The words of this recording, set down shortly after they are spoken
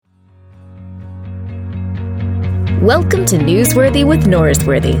Welcome to Newsworthy with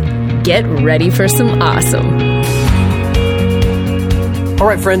Norrisworthy. Get ready for some awesome. All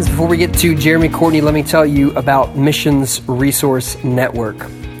right, friends, before we get to Jeremy Courtney, let me tell you about Missions Resource Network.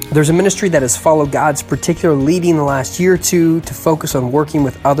 There's a ministry that has followed God's particular leading the last year or two to focus on working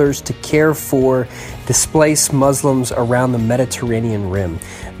with others to care for displaced Muslims around the Mediterranean Rim.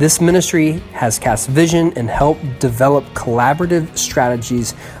 This ministry has cast vision and helped develop collaborative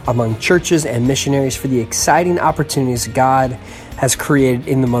strategies among churches and missionaries for the exciting opportunities God has created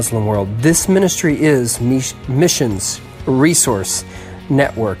in the Muslim world. This ministry is Missions Resource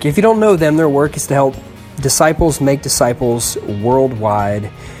Network. If you don't know them, their work is to help disciples make disciples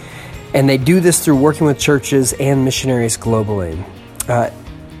worldwide. And they do this through working with churches and missionaries globally.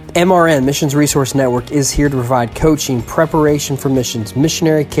 MRN, Missions Resource Network, is here to provide coaching, preparation for missions,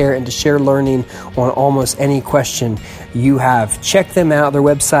 missionary care, and to share learning on almost any question you have. Check them out. Their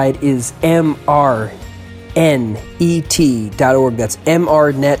website is mrnet.org. That's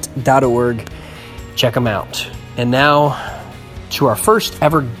mrnet.org. Check them out. And now to our first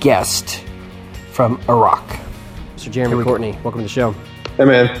ever guest from Iraq. Mr. Jeremy Courtney, welcome to the show. Hey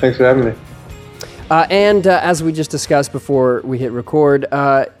man, thanks for having me. And as we just discussed before we hit record,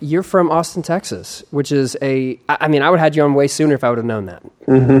 you're from Austin, Texas, which is I would have had you on way sooner if I would have known that.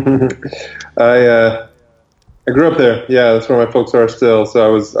 I grew up there. Yeah, that's where my folks are still. So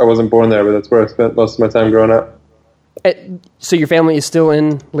I wasn't born there, but that's where I spent most of my time growing up. So your family is still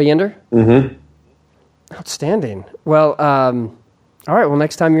in Leander? Mm-hmm. Outstanding. Well, all right. Well,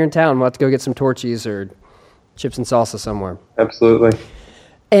 next time you're in town, we'll have to go get some torchies or chips and salsa somewhere. Absolutely.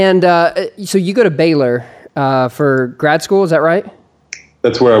 And so you go to Baylor for grad school, is that right?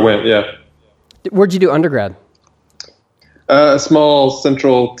 That's where I went, yeah. Where'd you do undergrad? A small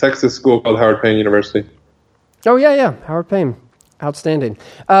central Texas school called Howard Payne University. Oh, yeah, Howard Payne. Outstanding.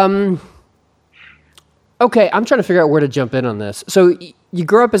 Okay, I'm trying to figure out where to jump in on this. So you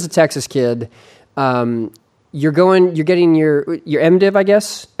grew up as a Texas kid. You're getting your MDiv, I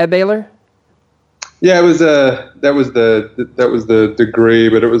guess, at Baylor? Yeah, it was that was the degree,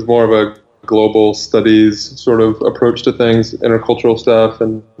 but it was more of a global studies sort of approach to things, intercultural stuff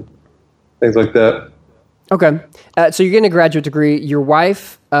and things like that. Okay, so you're getting a graduate degree. Your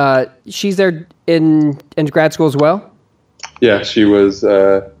wife, she's there in grad school as well? Yeah, she was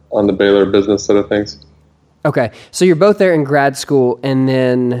on the Baylor business side of things. Okay, so you're both there in grad school, and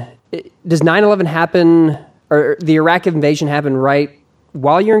then does 9/11 happen, or the Iraq invasion happen right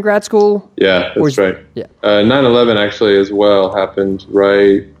while you're in grad school? Yeah, that's right. Yeah. 9/11 actually as well happened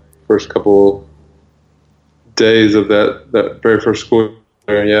right first couple days of that very first school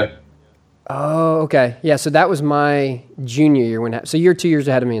year, yeah. Oh, okay. Yeah, so that was my junior year so you're 2 years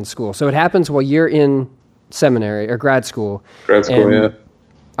ahead of me in school. So it happens while you're in seminary or grad school. Grad school, yeah.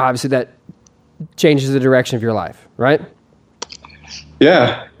 Obviously that changes the direction of your life, right?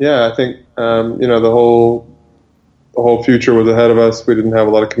 Yeah, I think the whole future was ahead of us. We didn't have a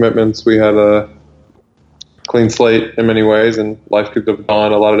lot of commitments. We had a clean slate in many ways, and life could have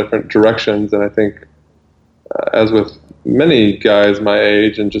gone a lot of different directions. And I think, as with many guys my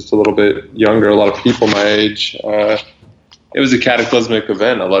age and just a little bit younger, a lot of people my age, it was a cataclysmic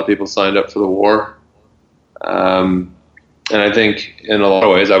event. A lot of people signed up for the war. And I think in a lot of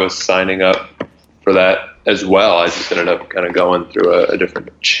ways I was signing up for that as well. I just ended up kind of going through a different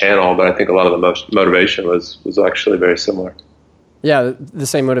channel, but I think a lot of the most motivation was actually very similar. Yeah, the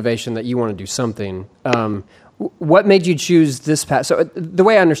same motivation that you want to do something. What made you choose this path? So the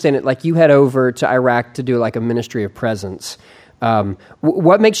way I understand it, like you head over to Iraq to do like a ministry of presence.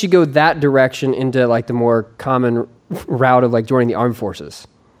 What makes you go that direction into like the more common route of like joining the armed forces?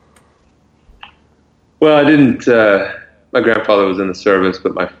 Well, I didn't. My grandfather was in the service,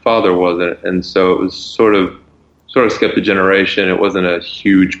 but my father wasn't, and so it was sort of skipped a generation. It wasn't a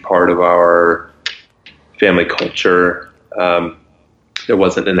huge part of our family culture. There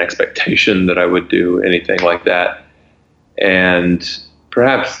wasn't an expectation that I would do anything like that, and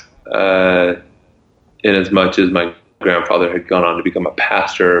perhaps in as much as my grandfather had gone on to become a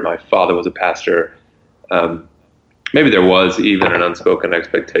pastor, my father was a pastor. Maybe there was even an unspoken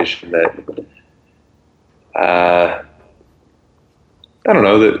expectation that. I don't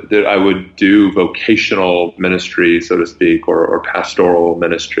know, that I would do vocational ministry, so to speak, or pastoral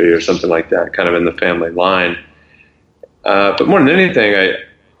ministry or something like that, kind of in the family line. But more than anything,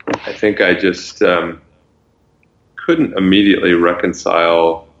 I think I just couldn't immediately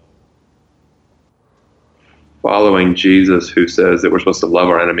reconcile following Jesus, who says that we're supposed to love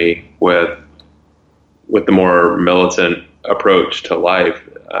our enemy, with the more militant approach to life.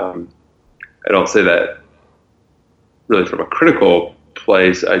 I don't say that really from a critical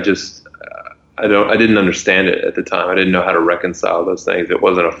place. I I didn't understand it at the time. I didn't know how to reconcile those things. It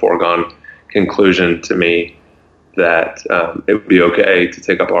wasn't a foregone conclusion to me that it would be okay to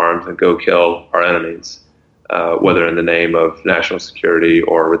take up arms and go kill our enemies, whether in the name of national security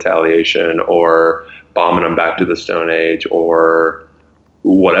or retaliation or bombing them back to the Stone Age or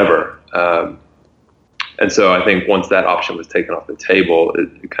whatever. And so I think once that option was taken off the table,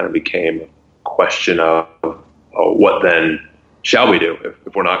 it kind of became a question of what then shall we do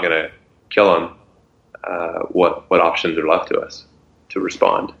if we're not going to kill them? What options are left to us to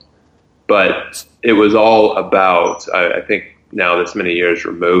respond? But it was all about, I think now this many years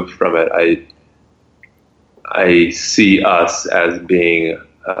removed from it, I see us as being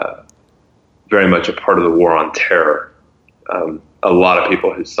very much a part of the war on terror. A lot of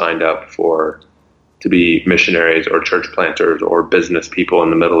people who signed up to be missionaries or church planters or business people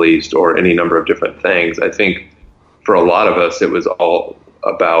in the Middle East or any number of different things. I think for a lot of us, it was all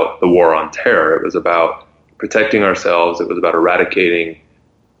about the war on terror. It was about protecting ourselves. It was about eradicating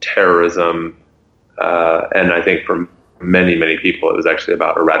terrorism. And I think for many, many people, it was actually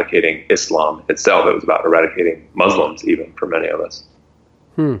about eradicating Islam itself. It was about eradicating Muslims, even for many of us.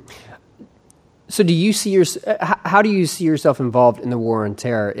 So how do you see yourself involved in the war on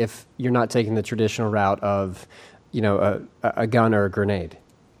terror if you're not taking the traditional route of, a gun or a grenade?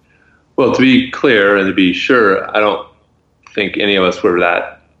 Well, to be clear and to be sure, I don't think any of us were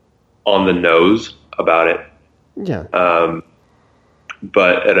that on the nose about it. Yeah.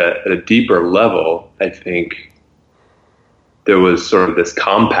 But at a deeper level, I think there was sort of this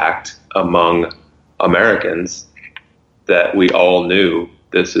compact among Americans that we all knew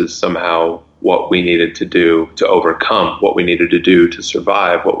this is somehow what we needed to do to overcome, what we needed to do to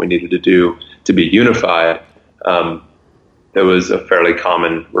survive, what we needed to do to be unified. There was a fairly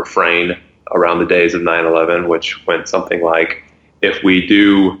common refrain around the days of 9/11, which went something like, if we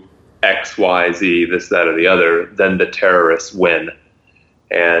do X, Y, Z, this, that, or the other, then the terrorists win.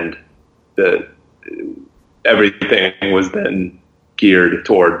 And everything was then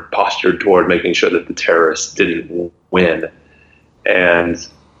postured toward making sure that the terrorists didn't win. And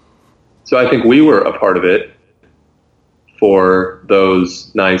so I think we were a part of it for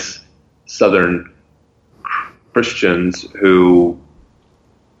those nice Southern Christians who,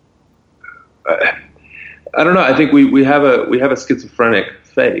 I don't know. I think we have a schizophrenic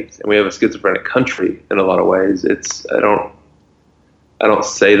faith and we have a schizophrenic country in a lot of ways. I don't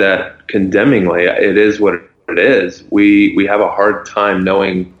say that condemningly. It is what it is. We have a hard time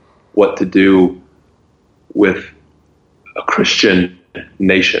knowing what to do with a Christian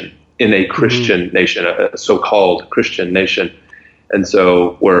nation in a Christian nation, a so-called Christian nation. And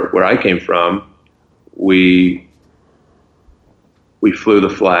so where I came from, we flew the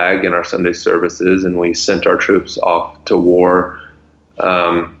flag in our Sunday services and we sent our troops off to war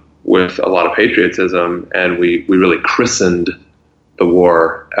with a lot of patriotism, and we really christened the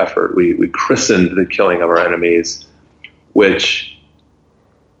war effort. We christened the killing of our enemies, which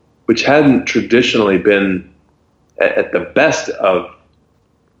hadn't traditionally been at the best of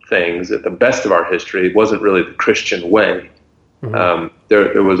things, at the best of our history. It wasn't really the Christian way.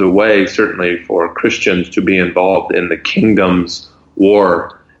 There was a way, certainly, for Christians to be involved in the kingdom's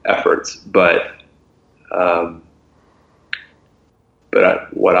war efforts, but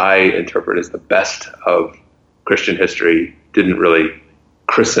what I interpret as the best of Christian history didn't really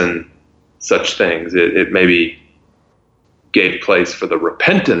christen such things. It maybe gave place for the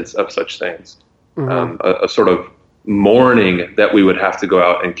repentance of such things, a sort of mourning that we would have to go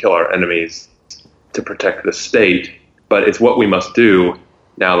out and kill our enemies to protect the state, but it's what we must do.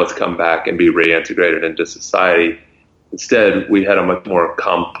 Now let's come back and be reintegrated into society. Instead, we had a much more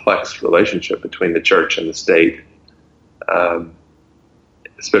complex relationship between the church and the state,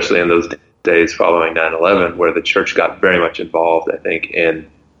 especially in those days following 9/11, where the church got very much involved, I think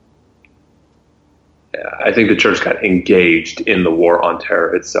the church got engaged in the war on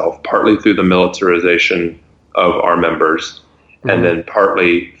terror itself, partly through the militarization of our members, and then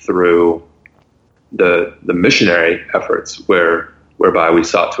partly through the missionary efforts whereby we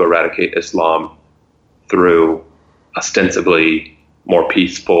sought to eradicate Islam through ostensibly more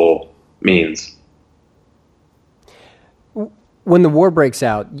peaceful means. When the war breaks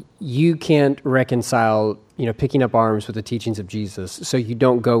out, you can't reconcile, picking up arms with the teachings of Jesus, so you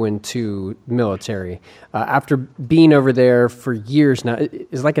don't go into military. After being over there for years now,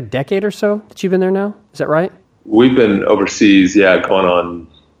 is it like a decade or so that you've been there now? Is that right? We've been overseas, going on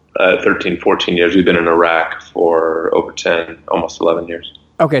 13, 14 years. We've been in Iraq for over 10, almost 11 years.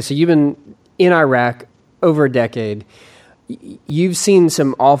 Okay, so you've been in Iraq over a decade. You've seen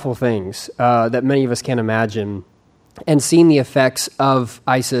some awful things that many of us can't imagine. and seeing the effects of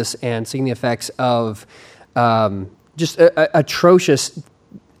ISIS and seeing the effects of just atrocious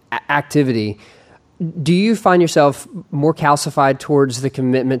activity, do you find yourself more calcified towards the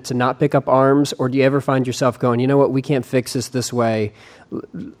commitment to not pick up arms, or do you ever find yourself going, you know what, we can't fix this way.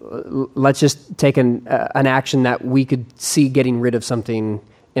 Let's just take an action that we could see getting rid of something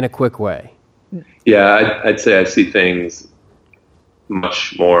in a quick way? Yeah, I'd say I see things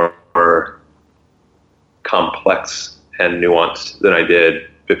much more complex and nuanced than I did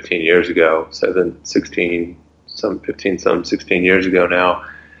 15 years ago, 16 years ago now.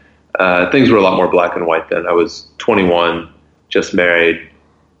 Things were a lot more black and white then. I was 21, just married,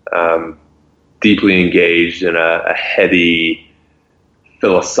 deeply engaged in a heady,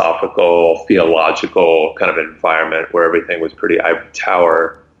 philosophical, theological kind of environment where everything was pretty ivory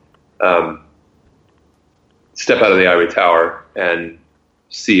tower. Step out of the ivory tower and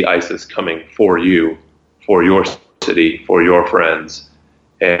see ISIS coming for you, for your city, for your friends.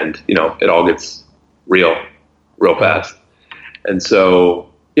 And, it all gets real fast. And so,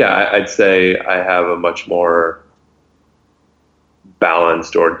 yeah, I'd say I have a much more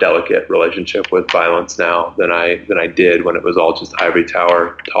balanced or delicate relationship with violence now than I did when it was all just ivory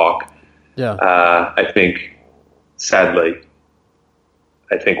tower talk. Yeah. I think, sadly,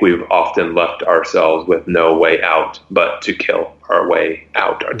 we've often left ourselves with no way out but to kill our way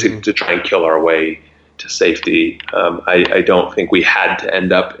out, or to try and kill our way to safety. I don't think we had to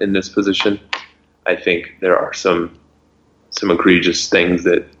end up in this position. I think there are some egregious things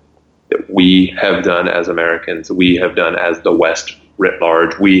that we have done as Americans, we have done as the West writ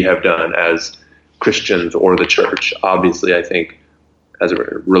large, we have done as Christians or the church. Obviously, I think as it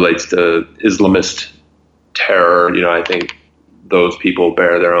relates to Islamist terror, I think those people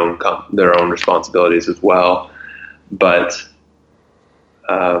bear their own responsibilities as well. But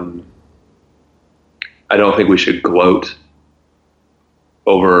I don't think we should gloat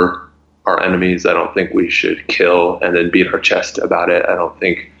over our enemies. I don't think we should kill and then beat our chest about it. I don't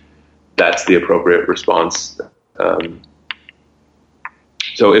think that's the appropriate response.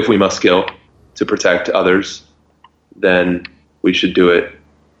 So if we must kill to protect others, then we should do it,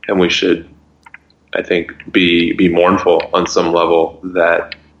 and we should, I think, be mournful on some level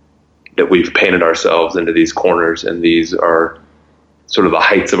that we've painted ourselves into these corners, and these are sort of the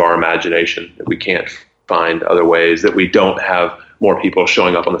heights of our imagination, that we can't find other ways, that we don't have more people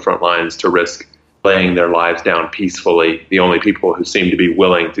showing up on the front lines to risk laying their lives down peacefully. The only people who seem to be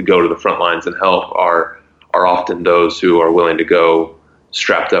willing to go to the front lines and help are often those who are willing to go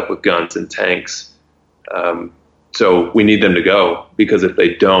strapped up with guns and tanks. So we need them to go, because if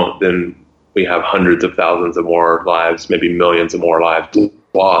they don't, then we have hundreds of thousands of more lives, maybe millions of more lives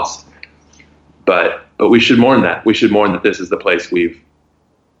lost. But we should mourn that. We should mourn that this is the place we've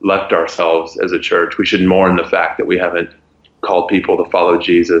left ourselves as a church. We should mourn the fact that we haven't called people to follow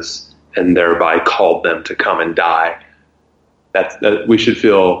Jesus and thereby called them to come and die. That we should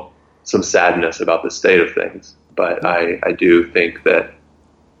feel some sadness about the state of things. But I do think that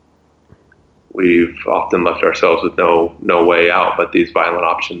we've often left ourselves with no way out but these violent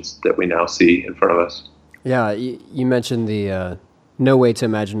options that we now see in front of us. Yeah, you mentioned the no way to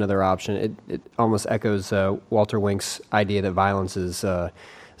imagine another option. It almost echoes Walter Wink's idea that violence is a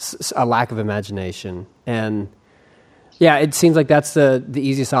lack of imagination. And yeah, it seems like that's the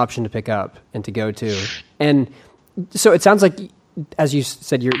easiest option to pick up and to go to. And so it sounds like, as you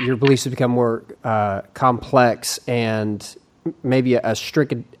said, your beliefs have become more complex, and maybe a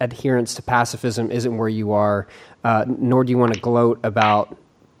strict adherence to pacifism isn't where you are, nor do you want to gloat about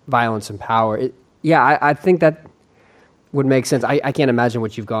violence and power. I think that would make sense. I can't imagine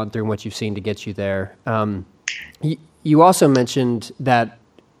what you've gone through and what you've seen to get you there. You also mentioned that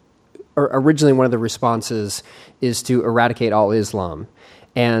originally one of the responses is to eradicate all Islam.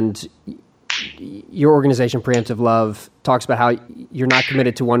 And your organization, Preemptive Love, talks about how you're not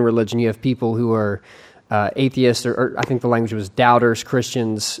committed to one religion. You have people who are atheists, or I think the language was doubters,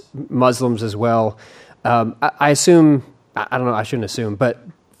 Christians, Muslims as well. I assume, I don't know, I shouldn't assume, but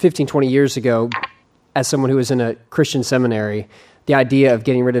 15, 20 years ago, as someone who was in a Christian seminary, the idea of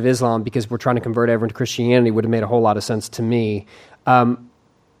getting rid of Islam because we're trying to convert everyone to Christianity would have made a whole lot of sense to me.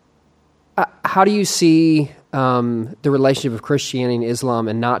 How do you see the relationship of Christianity and Islam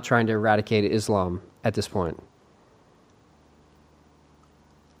and not trying to eradicate Islam at this point?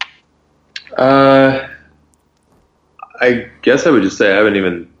 I guess I would just say I haven't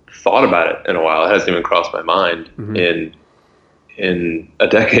even thought about it in a while. It hasn't even crossed my mind in a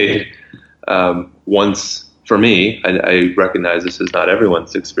decade. Once, for me, I recognize this is not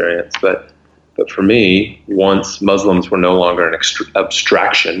everyone's experience, but for me, once Muslims were no longer an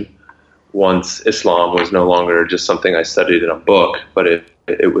abstraction, once Islam was no longer just something I studied in a book, but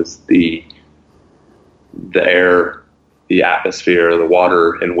it was the air, the atmosphere, the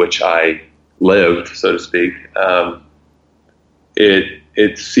water in which I lived, so to speak.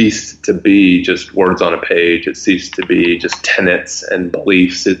 It ceased to be just words on a page. It ceased to be just tenets and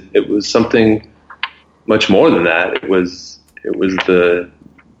beliefs. It was something much more than that. It was the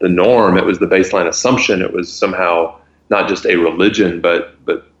norm. It was the baseline assumption. It was somehow not just a religion, but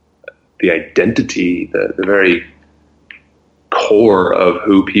the identity, the very core of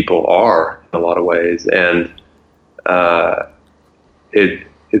who people are in a lot of ways. And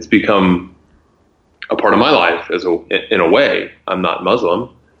it's become a part of my life in a way. I'm not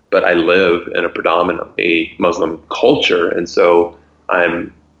Muslim, but I live in a predominantly Muslim culture. And so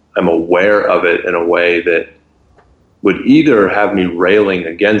I'm aware of it in a way that would either have me railing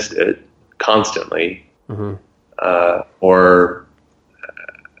against it constantly, or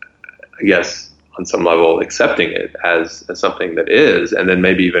I guess on some level accepting it as something that is, and then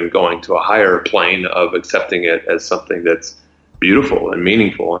maybe even going to a higher plane of accepting it as something that's beautiful and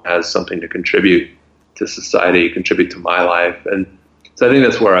meaningful and has something to contribute to society, contribute to my life. And so I think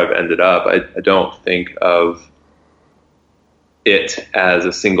that's where I've ended up. I don't think of it as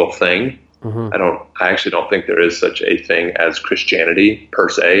a single thing. I actually don't think there is such a thing as Christianity per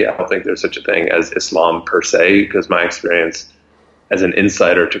se. I don't think there's such a thing as Islam per se, because my experience as an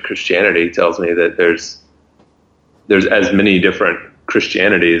insider to Christianity tells me that there's as many different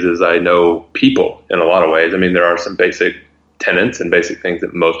Christianities as I know people in a lot of ways. I mean, there are some basic tenets and basic things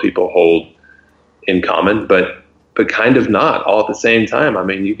that most people hold in common, but kind of not all at the same time. I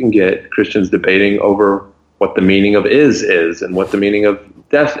mean, you can get Christians debating over what the meaning of is and what the meaning of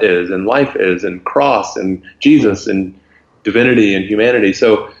death is and life is and cross and Jesus and divinity and humanity.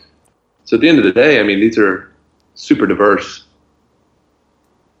 So at the end of the day, I mean, these are super diverse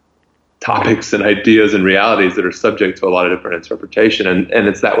topics and ideas and realities that are subject to a lot of different interpretation. And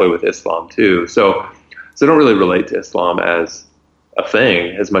it's that way with Islam too. So I don't really relate to Islam as a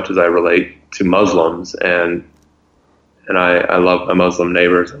thing as much as I relate to Muslims, and I love my Muslim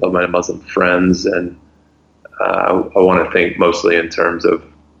neighbors, I love my Muslim friends, and I want to think mostly in terms of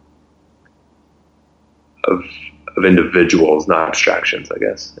individuals, not abstractions, I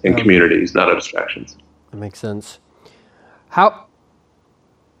guess, in communities, not abstractions. That makes sense. How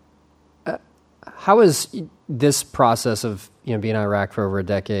is this process of being in Iraq for over a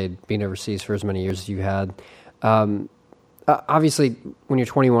decade, being overseas for as many years as you had? Obviously, when you're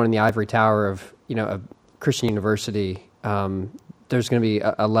 21 in the ivory tower of a Christian university, there's going to be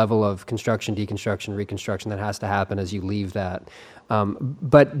a level of construction, deconstruction, reconstruction that has to happen as you leave that.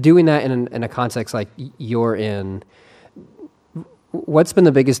 But doing that in a context like you're in, what's been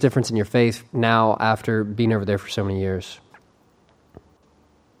the biggest difference in your faith now after being over there for so many years?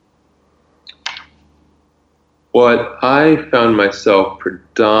 What I found myself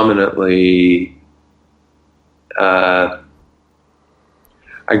predominantly, I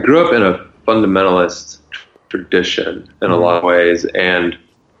grew up in a fundamentalist tradition in a lot of ways, and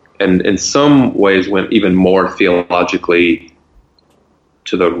in some ways went even more theologically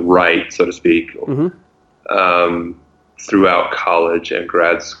to the right, so to speak, throughout college and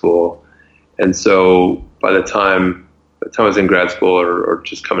grad school. And so by the time I was in grad school or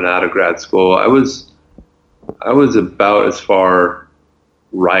just coming out of grad school, I was about as far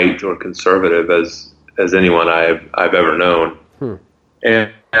right or conservative as anyone I've ever known.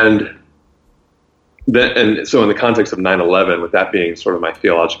 And so in the context of 9/11, with that being sort of my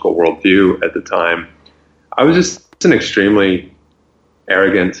theological worldview at the time, I was just an extremely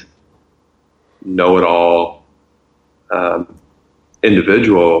arrogant, know-it-all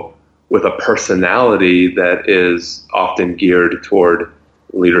individual with a personality that is often geared toward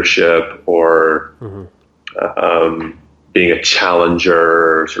leadership or being a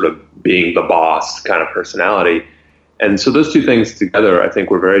challenger, sort of being the boss kind of personality. And so those two things together, I think,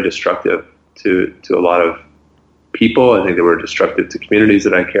 were very destructive to a lot of people. I think they were destructive to communities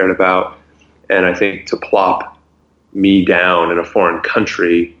that I cared about. And I think to plop me down in a foreign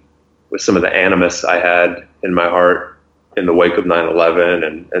country with some of the animus I had in my heart in the wake of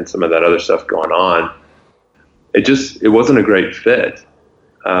 9/11 and some of that other stuff going on, it wasn't a great fit.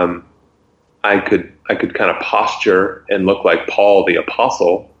 I could kind of posture and look like Paul the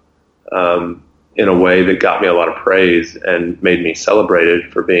Apostle in a way that got me a lot of praise and made me celebrated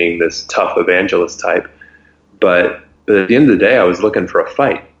for being this tough evangelist type. But at the end of the day, I was looking for a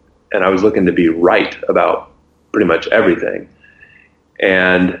fight, and I was looking to be right about pretty much everything.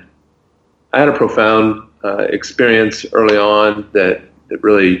 And I had a profound experience early on that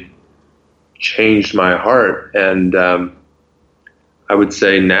really changed my heart. And I would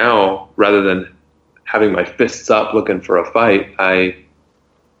say now, rather than having my fists up looking for a fight,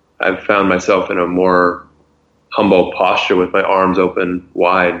 I've found myself in a more humble posture with my arms open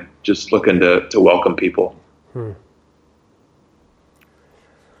wide, just looking to welcome people.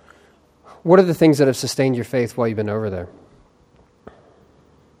 What are the things that have sustained your faith while you've been over there?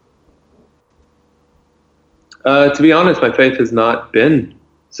 To be honest, my faith has not been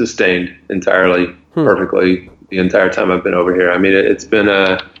sustained entirely perfectly the entire time I've been over here. I mean, it's been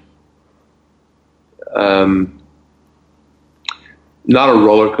not a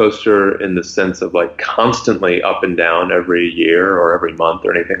roller coaster in the sense of like constantly up and down every year or every month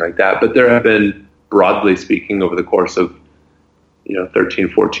or anything like that. But there have been, broadly speaking, over the course of 13,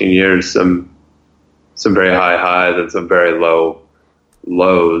 14 years, some very high highs and some very low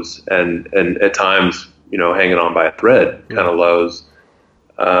lows, and at times, hanging on by a thread kind of lows.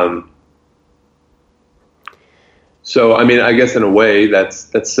 So, I mean, I guess in a way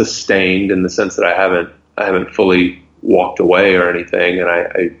that's sustained in the sense that I haven't fully walked away or anything, and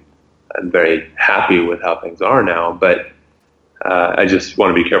I'm very happy with how things are now. But I just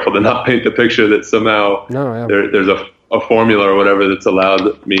want to be careful to not paint the picture that somehow there's a formula or whatever that's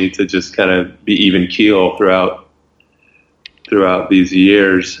allowed me to just kind of be even keel throughout these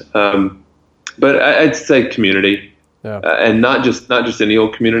years. But I'd say community, and not just any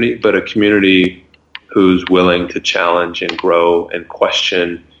old community, but a community who's willing to challenge and grow and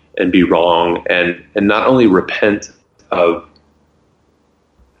question and be wrong, and not only repent of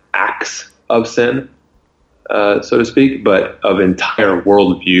acts of sin, so to speak, but of entire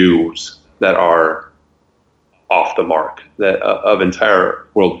worldviews that are off the mark, that of entire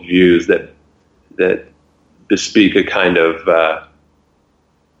worldviews that bespeak a kind of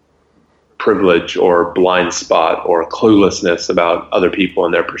privilege or blind spot or cluelessness about other people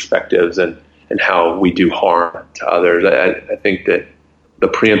and their perspectives and how we do harm to others. I think that the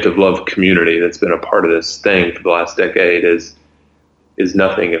preemptive love community that's been a part of this thing for the last decade is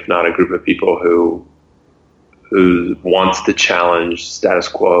nothing if not a group of people who wants to challenge status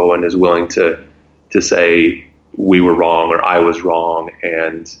quo and is willing to say we were wrong or I was wrong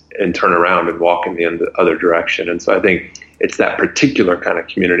and turn around and walk in the other direction. And so I think it's that particular kind of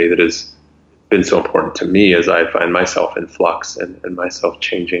community that has been so important to me as I find myself in flux and myself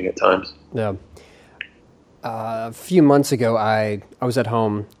changing at times. Yeah. A few months ago, I was at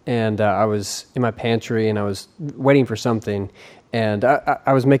home and I was in my pantry and I was waiting for something, and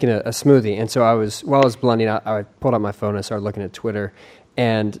I was making a smoothie. And so while I was blending, I pulled out my phone and started looking at Twitter.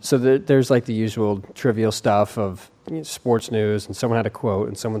 And so there's like the usual trivial stuff of sports news, and someone had a quote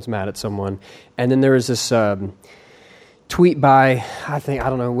and someone's mad at someone. And then there was this tweet by, I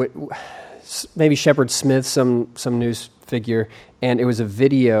don't know, maybe Shepard Smith, some news figure, and it was a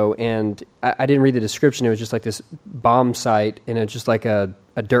video, and I didn't read the description. It was just like this bomb site, and it's just like a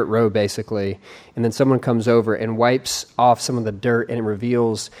dirt road, basically. And then someone comes over and wipes off some of the dirt, and it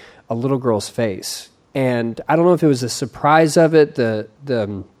reveals a little girl's face. And I don't know if it was the surprise of it, the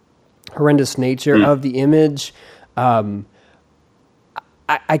horrendous nature of the image. I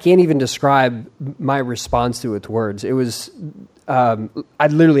can't even describe my response to it with words. It was... I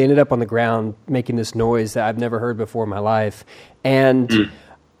literally ended up on the ground making this noise that I've never heard before in my life. And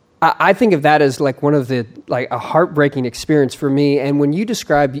I think of that as like one of the, like a heartbreaking experience for me. And when you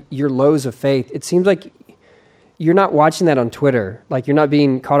describe your lows of faith, it seems like you're not watching that on Twitter. Like you're not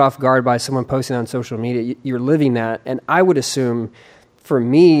being caught off guard by someone posting on social media. You're living that. And I would assume for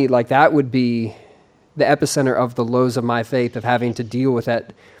me, like that would be the epicenter of the lows of my faith, of having to deal with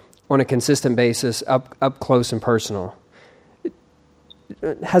that on a consistent basis, up close and personal.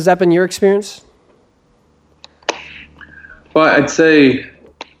 Has that been your experience? Well, I'd say,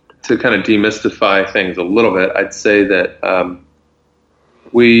 to kind of demystify things a little bit, I'd say that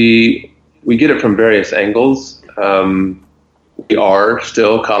we get it from various angles. We are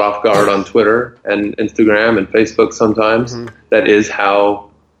still caught off guard on Twitter and Instagram and Facebook sometimes. Mm-hmm. That is how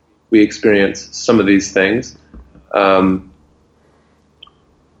we experience some of these things.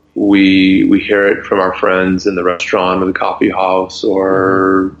 We hear it from our friends in the restaurant or the coffee house,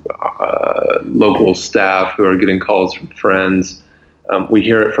 or local staff who are getting calls from friends. We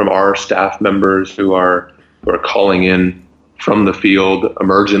hear it from our staff members who are calling in from the field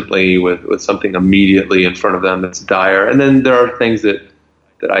emergently with something immediately in front of them that's dire. And then there are things that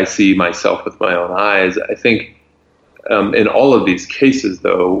I see myself with my own eyes. I think in all of these cases,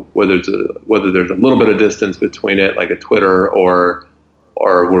 though, whether there's a little bit of distance between it, like a Twitter, or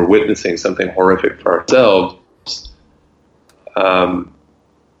we're witnessing something horrific for ourselves,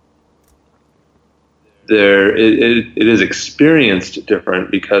 it is experienced different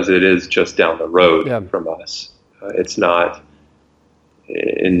because it is just down the road from us. It's not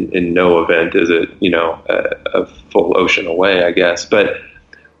in no event is it, a full ocean away, I guess. But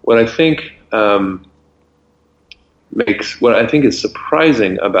what I think what I think is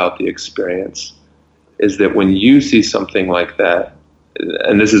surprising about the experience is that when you see something like that,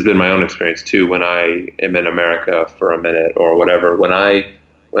 and this has been my own experience too, when I am in America for a minute or whatever, when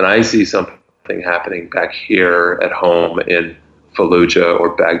I see something happening back here at home in Fallujah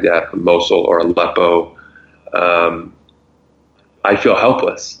or Baghdad or Mosul or Aleppo, I feel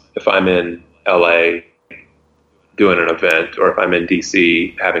helpless if I'm in LA doing an event, or if I'm in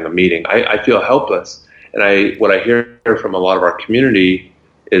DC having a meeting. I feel helpless. And what I hear from a lot of our community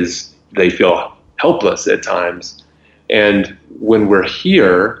is they feel helpless at times. And when we're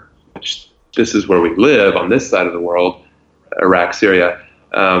here, which this is where we live on this side of the world, Iraq, Syria,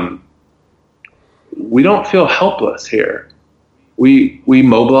 we don't feel helpless here. We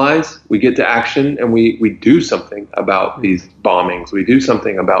mobilize, we get to action, and we do something about these bombings. We do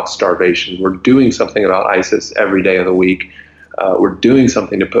something about starvation. We're doing something about ISIS every day of the week. We're doing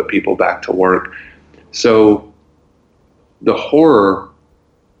something to put people back to work. So the horror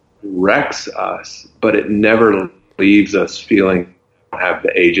wrecks us, but it never leaves us feeling we have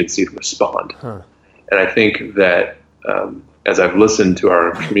the agency to respond. And I think that as I've listened to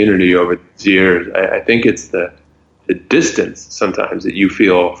our community over these years, I think it's the distance sometimes that you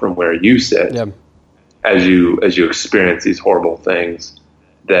feel from where you sit as you experience these horrible things,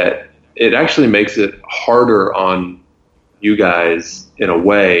 that it actually makes it harder on you guys in a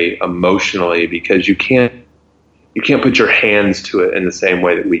way emotionally, because you can't put your hands to it in the same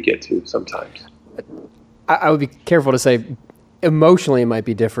way that we get to sometimes. I would be careful to say emotionally it might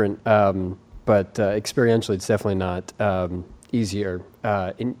be different, but experientially it's definitely not easier.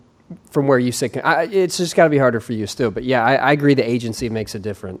 From where you sit, it's just got to be harder for you still. But yeah, I agree. The agency makes a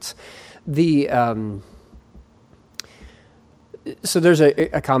difference. So there's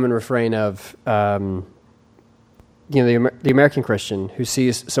a common refrain of, the American Christian who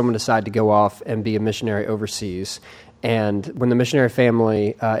sees someone decide to go off and be a missionary overseas, and when the missionary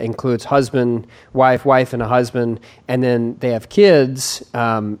family includes husband, wife, and a husband, and then they have kids,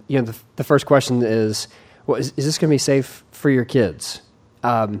 the first question is, well, is this going to be safe for your kids?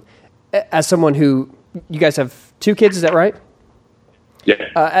 As someone who, you guys have 2 kids, is that right? Yeah.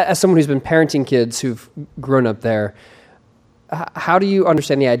 As someone who's been parenting kids who've grown up there, how do you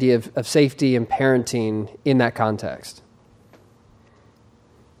understand the idea of safety and parenting in that context?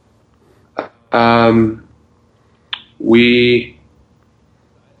 So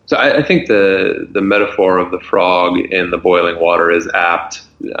I think the metaphor of the frog in the boiling water is apt.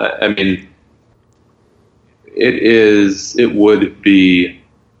 I mean, it would be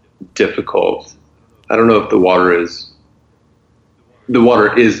difficult. I don't know if the water is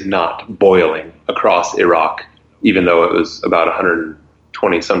not boiling across Iraq, even though it was about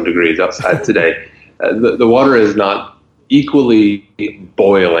 120 some degrees outside today. The water is not equally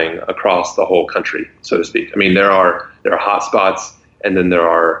boiling across the whole country, so to speak. I mean, there are hot spots, and then there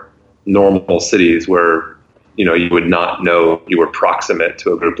are normal cities where you would not know you were proximate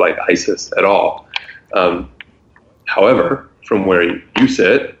to a group like ISIS at all. However, from where you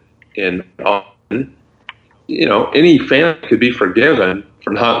sit in Austin, any family could be forgiven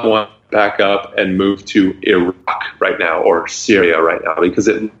for not wanting to back up and move to Iraq right now or Syria right now, because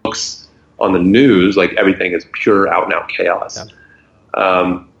it looks on the news like everything is pure out and out chaos. Yeah.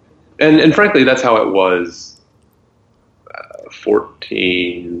 And frankly, that's how it was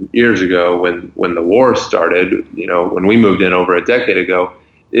 14 years ago when the war started. When we moved in over a decade ago,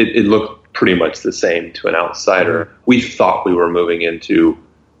 it looked pretty much the same to an outsider. We thought we were moving into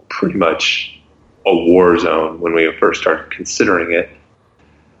pretty much a war zone when we first started considering it.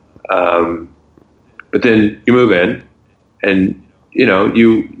 But then you move in, and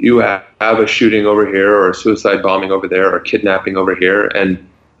you have a shooting over here, or a suicide bombing over there, or a kidnapping over here, and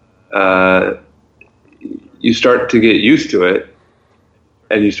you start to get used to it,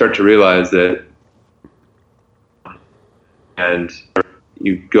 and you start to realize that, and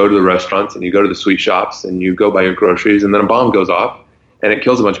you go to the restaurants, and you go to the sweet shops, and you go buy your groceries, and then a bomb goes off, and it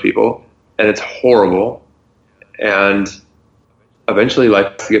kills a bunch of people, and it's horrible, and eventually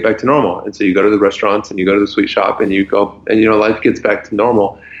life has to get back to normal. And so you go to the restaurants, and you go to the sweet shop, and you go, and life gets back to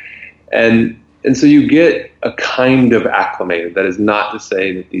normal. And so you get a kind of acclimated. That is not to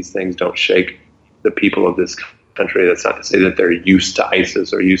say that these things don't shake the people of this country. That's not to say that they're used to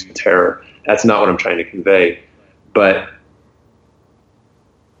ISIS or used to terror. That's not what I'm trying to convey. But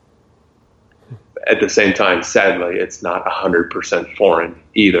at the same time, sadly, it's not 100% foreign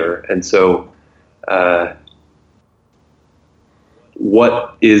either. And so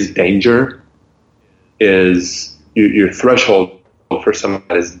what is danger is your threshold for someone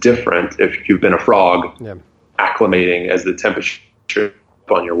that is different if you've been a frog, Yeah. acclimating as the temperature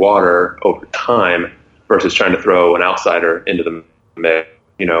on your water over time versus trying to throw an outsider into the mix,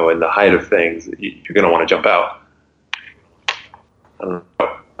 in the height of things. You're going to want to jump out. I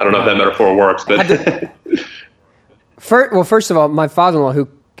don't know if that metaphor works, but First of all, my father-in-law, who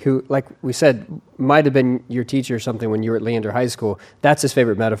like we said, might have been your teacher or something when you were at Leander High School, that's his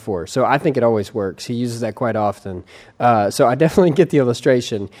favorite metaphor. So I think it always works. He uses that quite often. So I definitely get the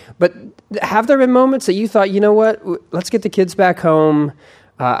illustration. But have there been moments that you thought, you know what, let's get the kids back home,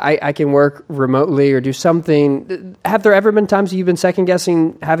 I can work remotely or do something? Have there ever been times you've been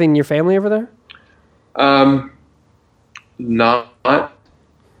second-guessing having your family over there? Not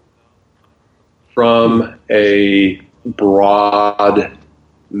from a broad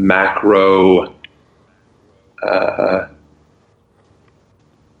macro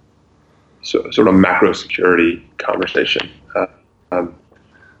sort of macro security conversation.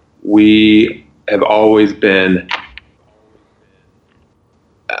 We have always been,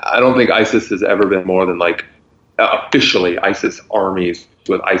 I don't think ISIS has ever been more than officially ISIS armies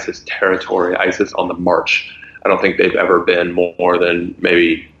with ISIS territory, ISIS on the march. I don't think they've ever been more than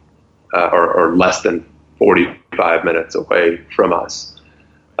maybe or less than 45 minutes away from us.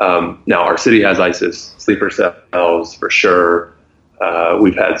 Now, our city has ISIS sleeper cells for sure.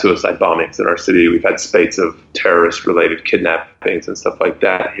 We've had suicide bombings in our city. We've had spates of terrorist-related kidnappings and stuff like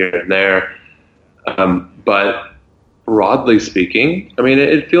that here and there. But broadly speaking, I mean,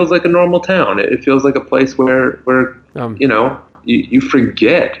 it feels like a normal town. It feels like a place where you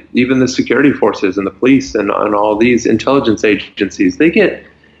forget, even the security forces and the police and all these intelligence agencies, they get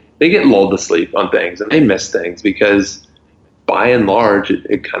lulled to sleep on things and they miss things because by and large,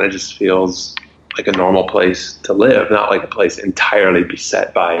 it kind of just feels like a normal place to live, not like a place entirely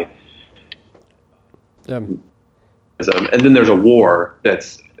beset by. And then there's a war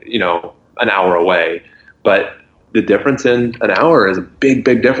that's, an hour away, but the difference in an hour is a big,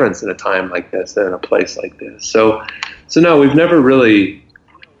 big difference in a time like this and in a place like this. So no, we've never really,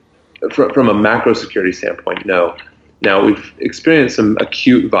 from a macro security standpoint, no. Now, we've experienced some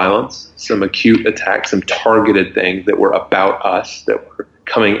acute violence, some acute attacks, some targeted things that were about us, that were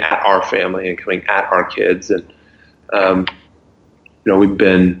coming at our family and coming at our kids. And, we've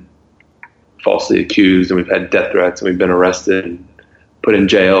been falsely accused and we've had death threats and we've been arrested and put in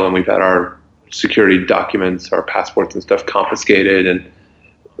jail and we've had our security documents, our passports and stuff confiscated and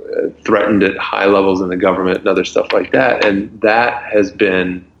threatened at high levels in the government and other stuff like that. And that has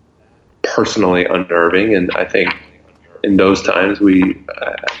been personally unnerving. And I think in those times we,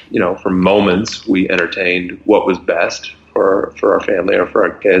 for moments we entertained what was best for our family or for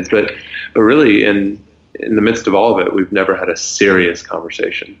our kids. But really in the midst of all of it, we've never had a serious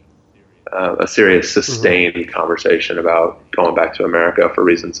conversation, a serious sustained conversation about going back to America for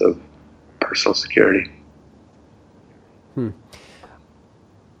reasons of personal security.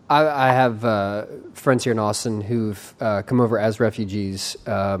 I have friends here in Austin who've come over as refugees.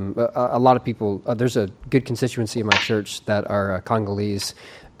 A lot of people, there's a good constituency in my church that are Congolese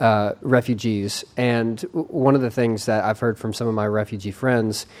refugees. And one of the things that I've heard from some of my refugee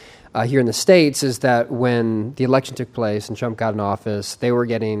friends here in the States is that when the election took place and Trump got in office, they were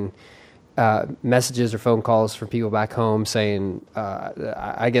getting messages or phone calls from people back home saying,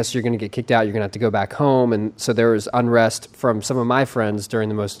 I guess you're going to get kicked out, you're going to have to go back home. And so there was unrest from some of my friends during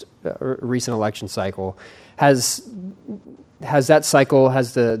the most recent election cycle. Has that cycle,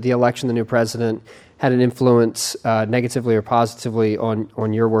 has the election, the new president, had an influence negatively or positively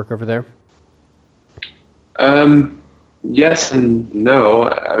on your work over there? Yes and no.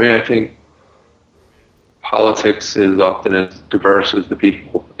 I mean, I think politics is often as diverse as the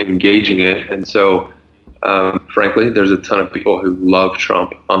people engaging it. And so, frankly, there's a ton of people who love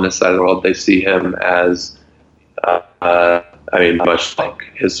Trump on this side of the world. They see him as, much like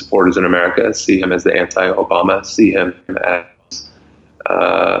his supporters in America, see him as the anti-Obama, see him as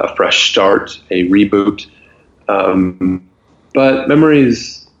a fresh start, a reboot. But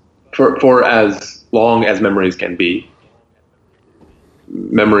memories, for as long as memories can be,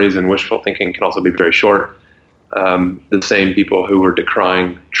 memories and wishful thinking can also be very short. The same people who were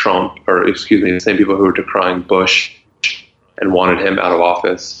decrying the same people who were decrying Bush and wanted him out of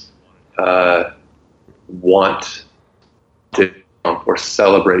office, want to Trump or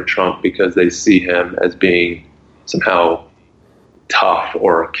celebrate Trump because they see him as being somehow tough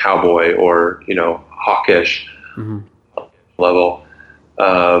or a cowboy or, hawkish level.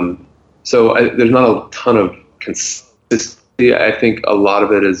 So there's not a ton of consistency. I think a lot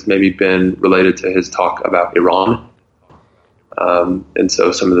of it has maybe been related to his talk about Iran. And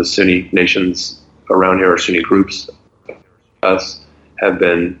so some of the Sunni nations around here, or Sunni groups us have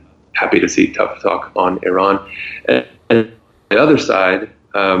been happy to see tough talk on Iran. And on the other side,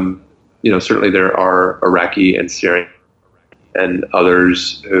 certainly there are Iraqi and Syrian and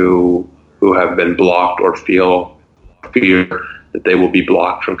others who have been blocked or feel fear that they will be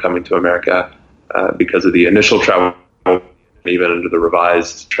blocked from coming to America because of the initial travel, even under the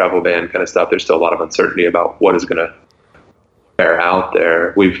revised travel ban kind of stuff. There's still a lot of uncertainty about what is going to bear out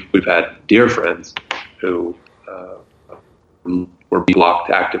there. We've had dear friends who were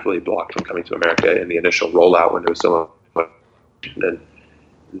actively blocked from coming to America in the initial rollout when there was so much, and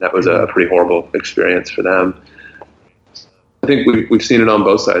that was a pretty horrible experience for them. I think we've seen it on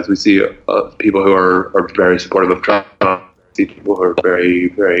both sides. We see people who are very supportive of Trump. We see people who are very,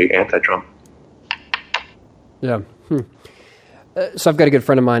 very anti-Trump. Yeah. So I've got a good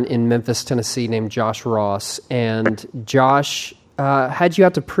friend of mine in Memphis, Tennessee, named Josh Ross. And Josh had you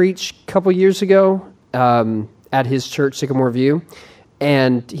out to preach a couple years ago at his church, Sycamore View.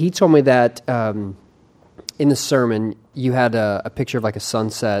 And he told me that in the sermon, you had a picture of like a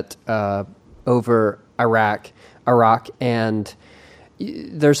sunset over Iraq, and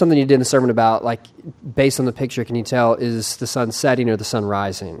there's something you did in the sermon about, like, based on the picture, can you tell, is the sun setting or the sun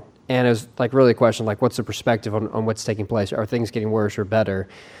rising? And it was like really a question, like, what's the perspective on what's taking place? Are things getting worse or better?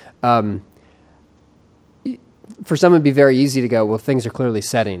 For some, it'd be very easy to go, well, things are clearly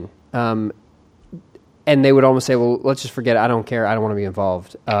setting. And they would almost say, well, let's just forget it. I don't care. I don't want to be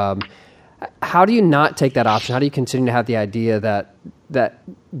involved. How do you not take that option? How do you continue to have the idea that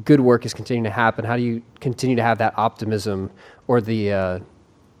good work is continuing to happen? How do you continue to have that optimism or the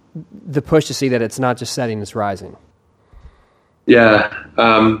push to see that it's not just setting, it's rising? Yeah.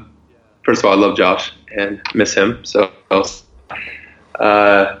 First of all, I love Josh and miss him. So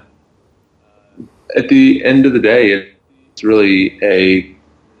at the end of the day, it's really a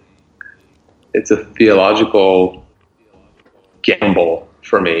theological gamble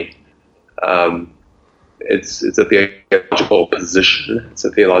for me. It's a theological position. It's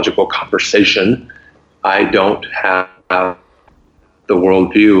a theological conversation. I don't have the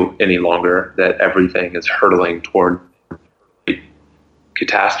worldview any longer that everything is hurtling toward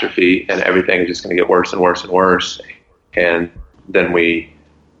catastrophe and everything is just going to get worse and worse and worse. And then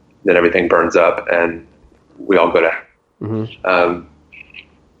everything burns up and we all go to hell. Mm-hmm.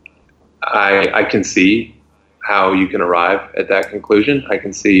 I can see how you can arrive at that conclusion. I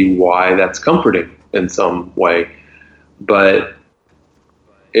can see why that's comforting in some way, but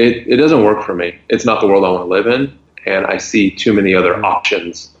it doesn't work for me. It's not the world I want to live in, and I see too many other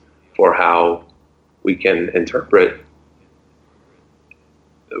options for how we can interpret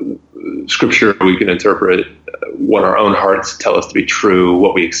Scripture. We can interpret what our own hearts tell us to be true,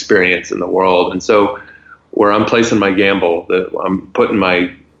 what we experience in the world. And so where I'm placing my gamble, that I'm putting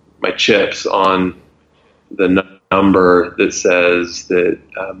my chips on the number that says that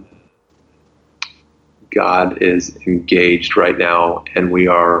God is engaged right now, and we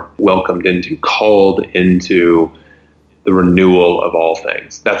are called into the renewal of all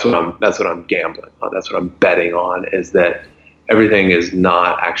things. That's what I'm gambling on. That's what I'm betting on, is that everything is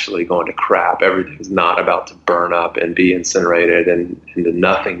not actually going to crap. Everything is not about to burn up and be incinerated and into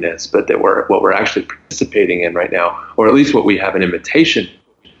nothingness, but that what we're actually participating in right now, or at least what we have an invitation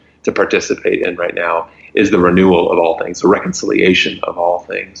to participate in right now, is the renewal of all things, the reconciliation of all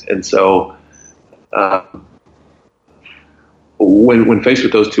things. And so when faced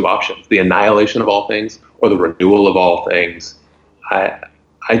with those two options, the annihilation of all things or the renewal of all things,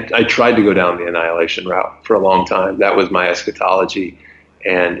 I tried to go down the annihilation route for a long time. That was my eschatology,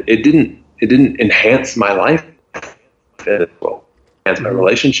 and it didn't enhance my life. It enhanced my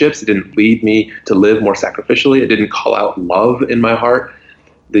relationships. It didn't lead me to live more sacrificially. It didn't call out love in my heart.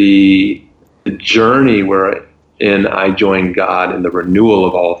 The journey wherein I join God in the renewal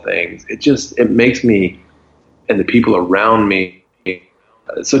of all things, it makes me and the people around me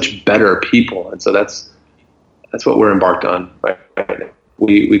such better people. And so that's what we're embarked on right now.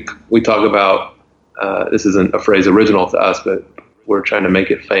 We talk about, this isn't a phrase original to us, but we're trying to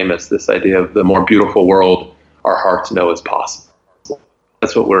make it famous, this idea of the more beautiful world our hearts know is possible.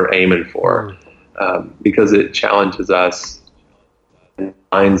 That's what we're aiming for, because it challenges us and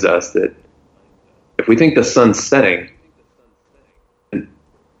reminds us that if we think the sun's setting,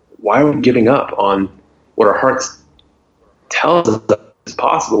 why are we giving up on what our hearts tell us is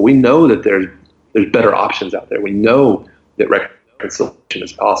possible? We know that there's better options out there. We know that reconciliation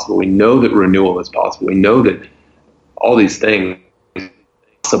is possible. We know that renewal is possible. We know that all these things are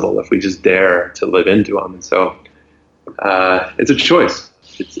possible if we just dare to live into them. And so it's a choice.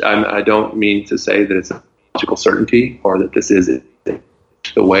 I don't mean to say that it's a logical certainty or that this is it.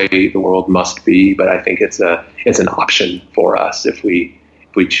 the way the world must be, but I think it's an option for us if we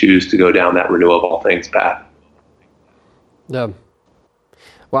choose to go down that renewal of all things path. Yeah.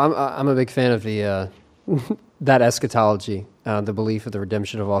 Well, I'm a big fan of the that eschatology, the belief of the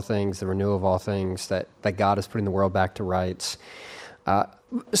redemption of all things, the renewal of all things, that God is putting the world back to rights.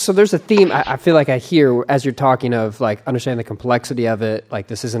 So there's a theme I feel like I hear as you're talking of like understanding the complexity of it. Like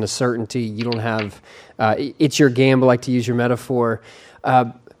this isn't a certainty. You don't have it's your gamble, like to use your metaphor.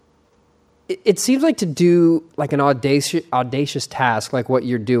 It seems like to do like an audacious task, like what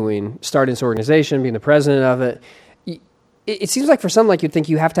you're doing, starting this organization, being the president of it. It seems like for some, like you'd think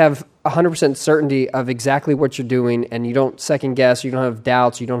you have to have 100% certainty of exactly what you're doing, and you don't second guess, you don't have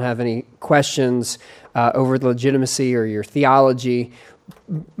doubts, you don't have any questions over the legitimacy or your theology.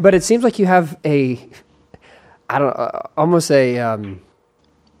 But it seems like you have almost an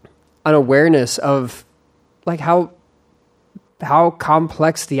awareness of like how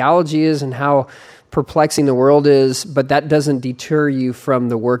complex theology is and how perplexing the world is, but that doesn't deter you from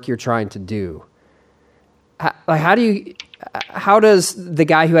the work you're trying to do. How does the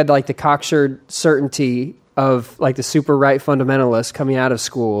guy who had like the cocksure certainty of like the super right fundamentalist coming out of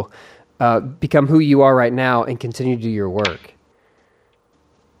school become who you are right now and continue to do your work?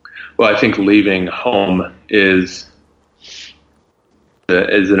 Well, I think leaving home is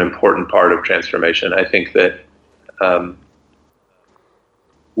an important part of transformation. I think that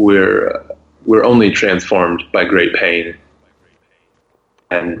we're only transformed by great pain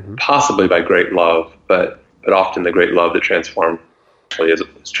and possibly by great love, but often the great love that transforms is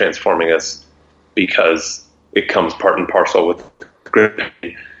transforming us because it comes part and parcel with great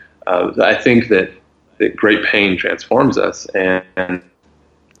pain. I think that great pain transforms us, and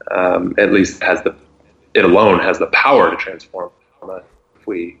at least it alone has the power to transform us if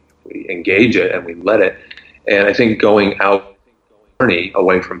we engage it and we let it. And I think going out journey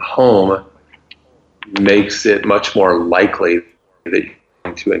away from home makes it much more likely that you're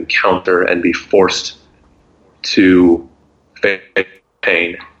going to encounter and be forced to face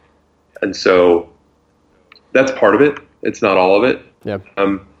pain. And so that's part of it. It's not all of it. Yeah.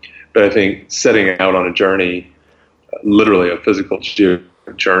 But I think setting out on a journey, literally a physical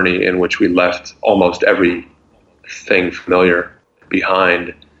journey in which we left almost everything familiar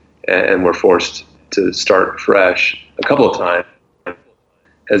behind and we're forced to start fresh a couple of times,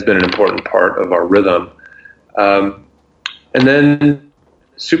 has been an important part of our rhythm. And then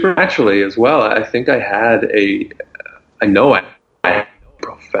supernaturally as well, I think I had a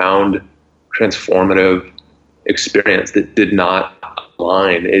profound transformative experience that did not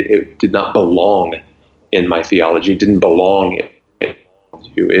align. It did not belong in my theology. It didn't belong in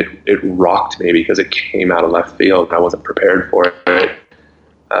you. It rocked me because it came out of left field and I wasn't prepared for it.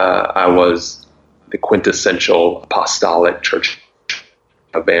 I was the quintessential apostolic church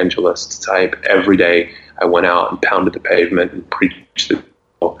evangelist type. Every day I went out and pounded the pavement and preached the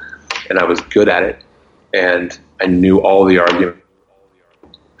gospel, and I was good at it. And I knew all the arguments.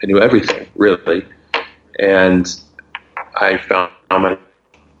 I knew everything, really. And I found my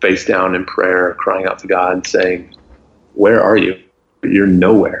face down in prayer, crying out to God and saying, where are you? You're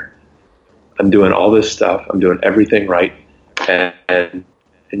nowhere. I'm doing all this stuff. I'm doing everything right. And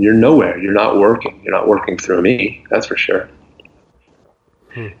you're nowhere. You're not working. You're not working through me. That's for sure.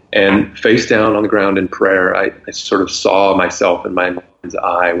 And face down on the ground in prayer, I sort of saw myself in my mind's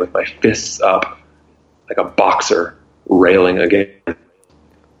eye with my fists up like a boxer railing against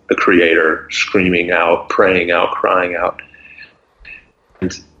the Creator, screaming out, praying out, crying out.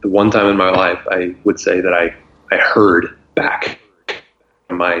 And the one time in my life, I would say that I heard back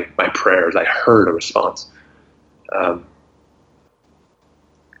my prayers. I heard a response. The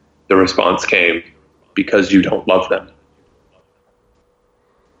response came, because you don't love them.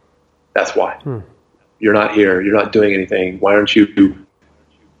 That's why. You're not here. You're not doing anything. Why aren't you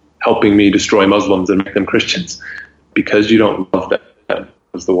helping me destroy Muslims and make them Christians? Because you don't love them,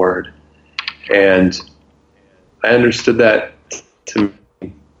 was the word. And I understood that to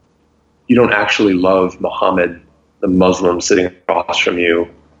me, you don't actually love Muhammad, the Muslim sitting across from you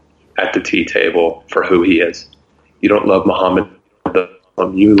at the tea table, for who he is. You don't love Muhammad,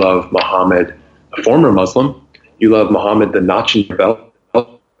 you love Muhammad, a former Muslim. You love Muhammad, the notch in your belt,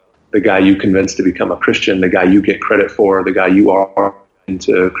 the guy you convinced to become a Christian, the guy you get credit for, the guy you are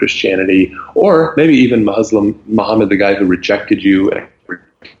into Christianity, or maybe even Muhammad, the guy who rejected you,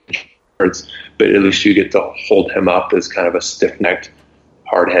 but at least you get to hold him up as kind of a stiff-necked,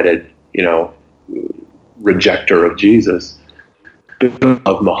 hard-headed, rejecter of Jesus.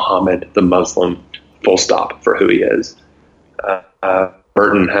 Of Muhammad, the Muslim, full stop, for who he is.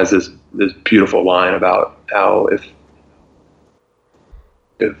 Burton has this beautiful line about how if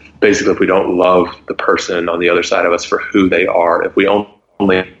if we don't love the person on the other side of us for who they are, if we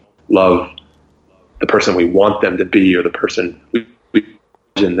only love the person we want them to be or the person we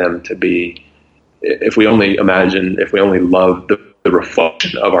imagine them to be, if we only love the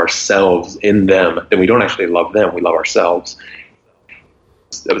reflection of ourselves in them, then we don't actually love them, we love ourselves.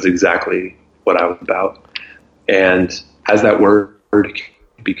 That was exactly what I was about. And as that word,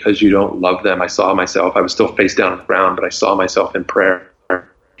 because you don't love them, I saw myself, I was still face down on the ground, but I saw myself in prayer.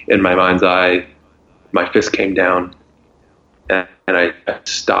 In my mind's eye, my fist came down, and I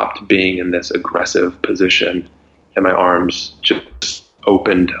stopped being in this aggressive position, and my arms just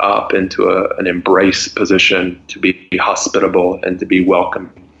opened up into an embrace position to be hospitable and to be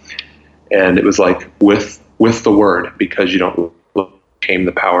welcoming. And it was like with the word, because you don't love, came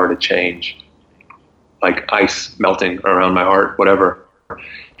the power to change, like ice melting around my heart, whatever.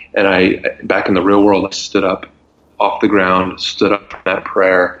 And I, back in the real world, I stood up off the ground, stood up from that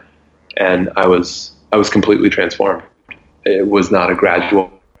prayer, and I was completely transformed. It was not a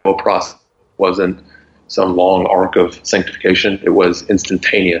gradual process. It wasn't some long arc of sanctification. It was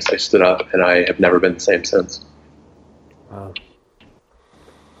instantaneous. I stood up, and I have never been the same since. Wow.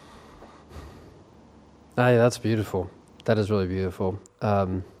 That's beautiful. That is really beautiful.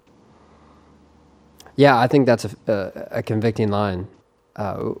 Yeah, I think that's a convicting line.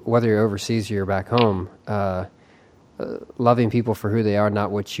 Whether you're overseas or you're back home, loving people for who they are,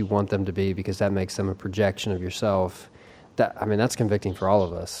 not what you want them to be, because that makes them a projection of yourself. That's convicting for all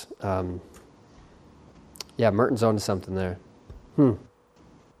of us. Yeah, Merton's onto something there. Well,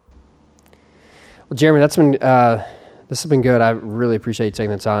 Jeremy, this has been good. I really appreciate you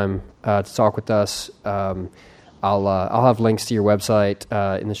taking the time to talk with us. I'll have links to your website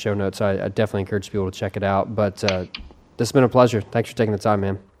in the show notes. I definitely encourage people to check it out. But this has been a pleasure. Thanks for taking the time,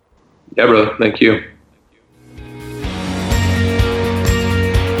 man. Yeah, brother. Thank you.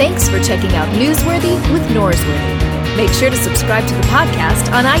 Thanks for checking out Newsworthy with Norsworthy. Make sure to subscribe to the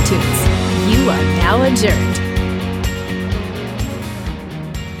podcast on iTunes. You are now adjourned.